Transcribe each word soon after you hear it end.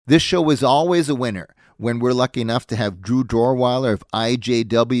This show is always a winner when we're lucky enough to have Drew Dorweiler of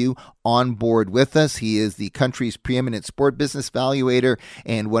IJW on board with us. He is the country's preeminent sport business valuator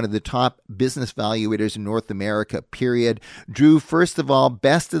and one of the top business valuators in North America, period. Drew, first of all,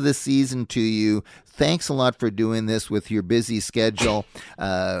 best of the season to you. Thanks a lot for doing this with your busy schedule.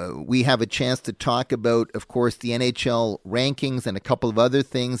 We have a chance to talk about, of course, the NHL rankings and a couple of other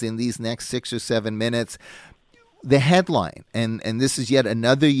things in these next 6 or 7 minutes. The headline, and this is yet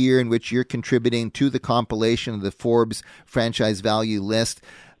another year in which you're contributing to the compilation of the Forbes franchise value list.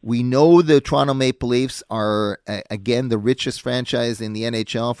 We know the Toronto Maple Leafs are, again, the richest franchise in the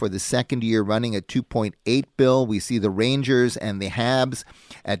NHL for the second year running at $2.8 billion. We see the Rangers and the Habs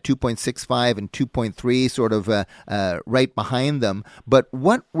at 2.65 and 2.3, sort of right behind them. But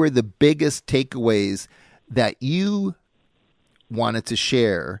what were the biggest takeaways that you wanted to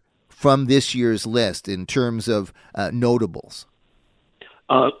share from this year's list in terms of notables?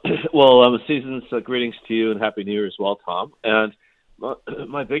 Well, season's greetings to you and Happy New Year as well, Tom. And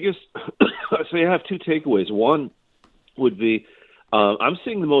my biggest, so I have two takeaways. One would be I'm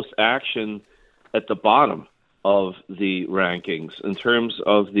seeing the most action at the bottom of the rankings in terms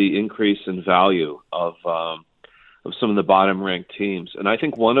of the increase in value of some of the bottom-ranked teams. And I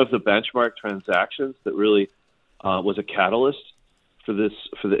think one of the benchmark transactions that really was a catalyst for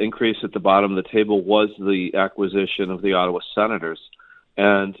the increase at the bottom of the table was the acquisition of the Ottawa Senators.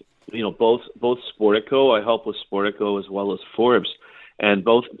 And both Sportico, I help with Sportico as well as Forbes, and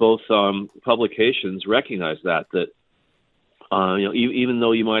both publications recognize that even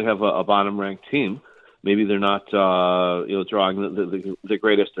though you might have a bottom ranked team, maybe they're not drawing the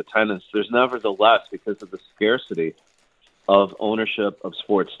greatest attendance. There's nevertheless, because of the scarcity of ownership of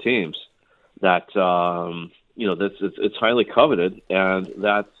sports teams, that it's highly coveted, and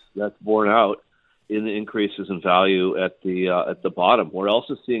that's borne out in the increases in value at the bottom. We're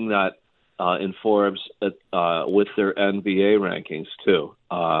also seeing that in Forbes with their NBA rankings too.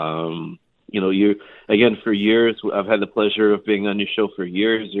 You for years, I've had the pleasure of being on your show for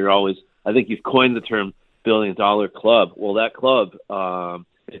years. I think you've coined the term $1 billion club. Well, that club,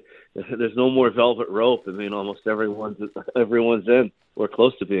 there's no more velvet rope. I mean, almost everyone's in or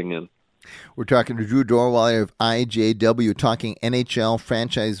close to being in. We're talking to Drew Dorweiler of IJW, talking NHL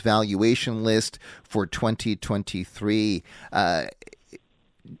franchise valuation list for 2023.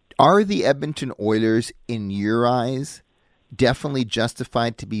 Are the Edmonton Oilers, in your eyes, definitely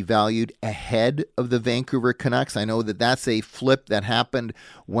justified to be valued ahead of the Vancouver Canucks? I know that that's a flip that happened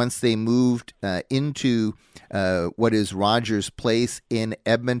once they moved into what is Rogers Place in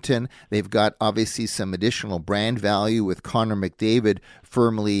Edmonton. They've got obviously some additional brand value with Connor McDavid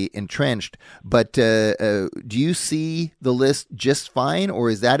firmly entrenched. But do you see the list just fine, or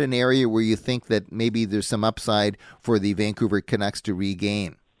is that an area where you think that maybe there's some upside for the Vancouver Canucks to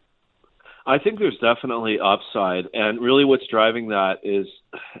regain? I think there's definitely upside, and really what's driving that is,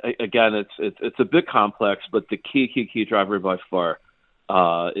 again, it's a bit complex, but the key driver by far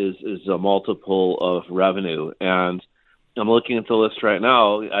is a multiple of revenue. And I'm looking at the list right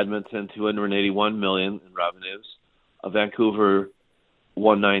now: Edmonton $281 million in revenues, Vancouver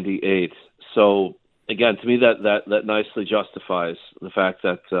 $198. So again, to me, that nicely justifies the fact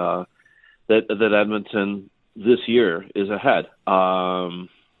that that Edmonton this year is ahead.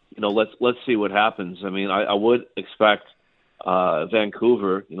 Let's see what happens. I mean, I would expect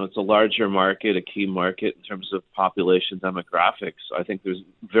Vancouver, it's a larger market, a key market in terms of population demographics. I think there's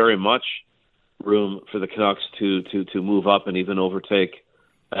very much room for the Canucks to move up and even overtake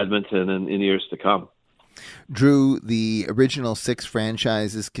Edmonton in years to come. Drew, the original 6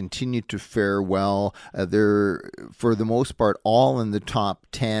 franchises continue to fare well. They're, for the most part, all in the top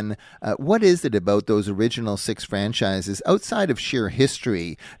 10. What is it about those original 6 franchises, outside of sheer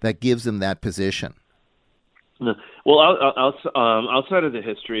history, that gives them that position? Well, outside of the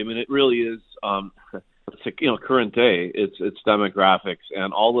history, I mean, it really is, current day. It's demographics,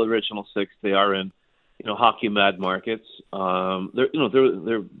 and all the original 6, they are in hockey mad markets.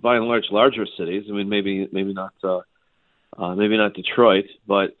 They're by and large larger cities. I mean, maybe not Detroit,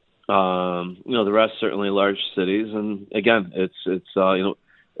 but the rest certainly large cities. And again, it's as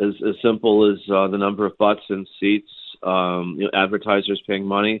simple as the number of butts and seats. Advertisers paying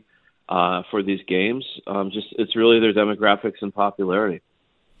money for these games. It's really their demographics and popularity.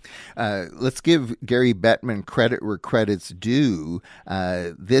 Let's give Gary Bettman credit where credit's due.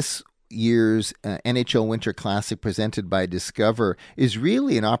 This year's NHL Winter Classic presented by Discover is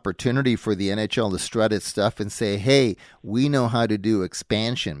really an opportunity for the NHL to strut its stuff and say, hey, we know how to do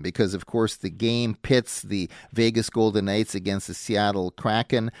expansion, because, of course, the game pits the Vegas Golden Knights against the Seattle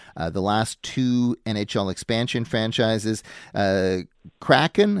Kraken, the last two NHL expansion franchises.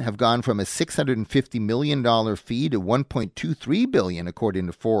 Kraken have gone from a $650 million fee to $1.23 billion, according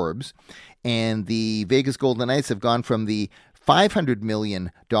to Forbes. And the Vegas Golden Knights have gone from the $500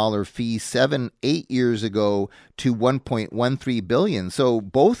 million fee 7-8 years ago to $1.13 billion. So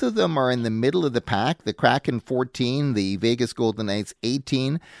both of them are in the middle of the pack. The Kraken 14, the Vegas Golden Knights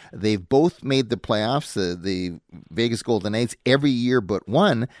 18. They've both made the playoffs, the Vegas Golden Knights every year but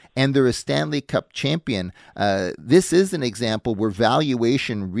one, and they're a Stanley Cup champion. This is an example where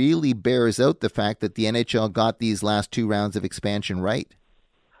valuation really bears out the fact that the NHL got these last two rounds of expansion right.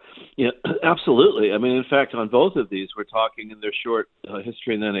 Yeah, absolutely. I mean, in fact, on both of these, we're talking in their short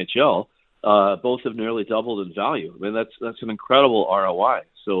history in the NHL, both have nearly doubled in value. I mean, that's an incredible ROI.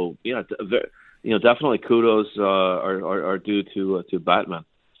 So, yeah, definitely kudos are due to Batman.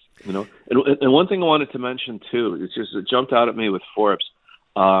 You know, and one thing I wanted to mention too, it jumped out at me with Forbes,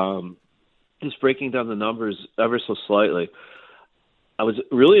 just breaking down the numbers ever so slightly. I was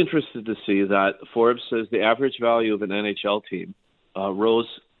really interested to see that Forbes says the average value of an NHL team rose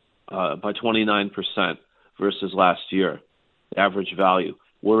by 29% versus last year, average value,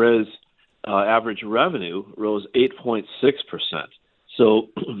 whereas average revenue rose 8.6%. So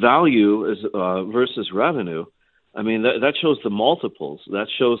value is versus revenue. I mean, that shows the multiples. That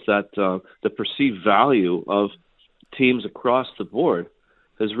shows that the perceived value of teams across the board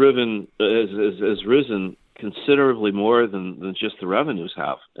has risen considerably more than just the revenues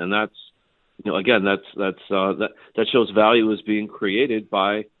have, and that's, you know, again, that shows value is being created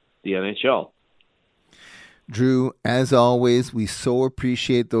by the NHL. Drew, as always, we so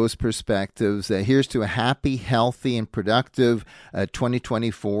appreciate those perspectives. Here's to a happy, healthy, and productive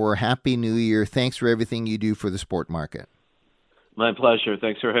 2024. Happy New Year. Thanks for everything you do for the sport market. My pleasure.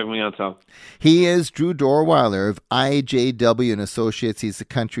 Thanks for having me on, Tom. He is Drew Dorweiler of IJW and Associates. He's the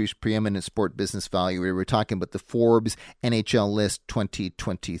country's preeminent sport business valuator. We're talking about the Forbes NHL List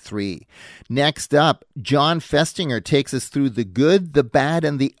 2023. Next up, John Festinger takes us through the good, the bad,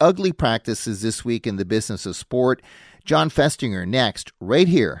 and the ugly practices this week in the business of sport. John Festinger next, right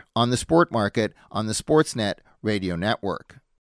here on The Sport Market on the Sportsnet Radio Network.